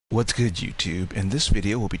What's good, YouTube? In this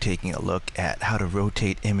video we'll be taking a look at how to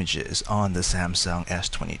rotate images on the Samsung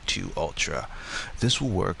S22 Ultra. This will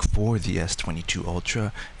work for the S22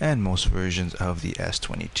 Ultra and most versions of the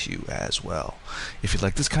S22 as well. If you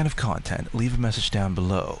like this kind of content, leave a message down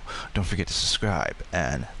below. Don't forget to subscribe,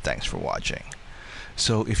 and thanks for watching.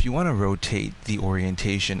 So if you want to rotate the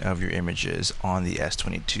orientation of your images on the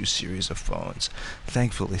S22 series of phones,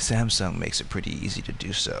 thankfully Samsung makes it pretty easy to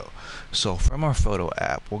do so. So from our photo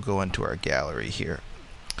app, we'll go into our gallery here.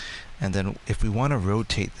 And then if we want to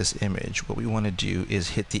rotate this image, what we want to do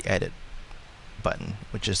is hit the edit button,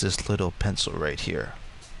 which is this little pencil right here.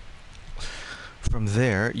 From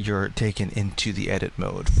there, you're taken into the edit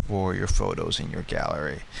mode for your photos in your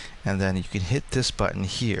gallery. And then you can hit this button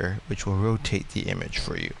here, which will rotate the image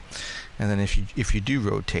for you. And then if you do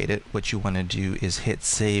rotate it, what you want to do is hit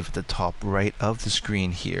save at the top right of the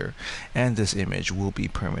screen here, and this image will be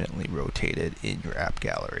permanently rotated in your app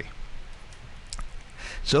gallery.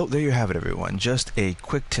 So there you have it, everyone. Just a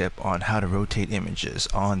quick tip on how to rotate images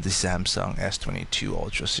on the Samsung S22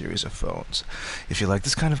 Ultra series of phones. If you like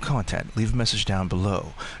this kind of content, leave a message down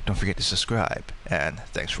below. Don't forget to subscribe, and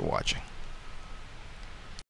thanks for watching.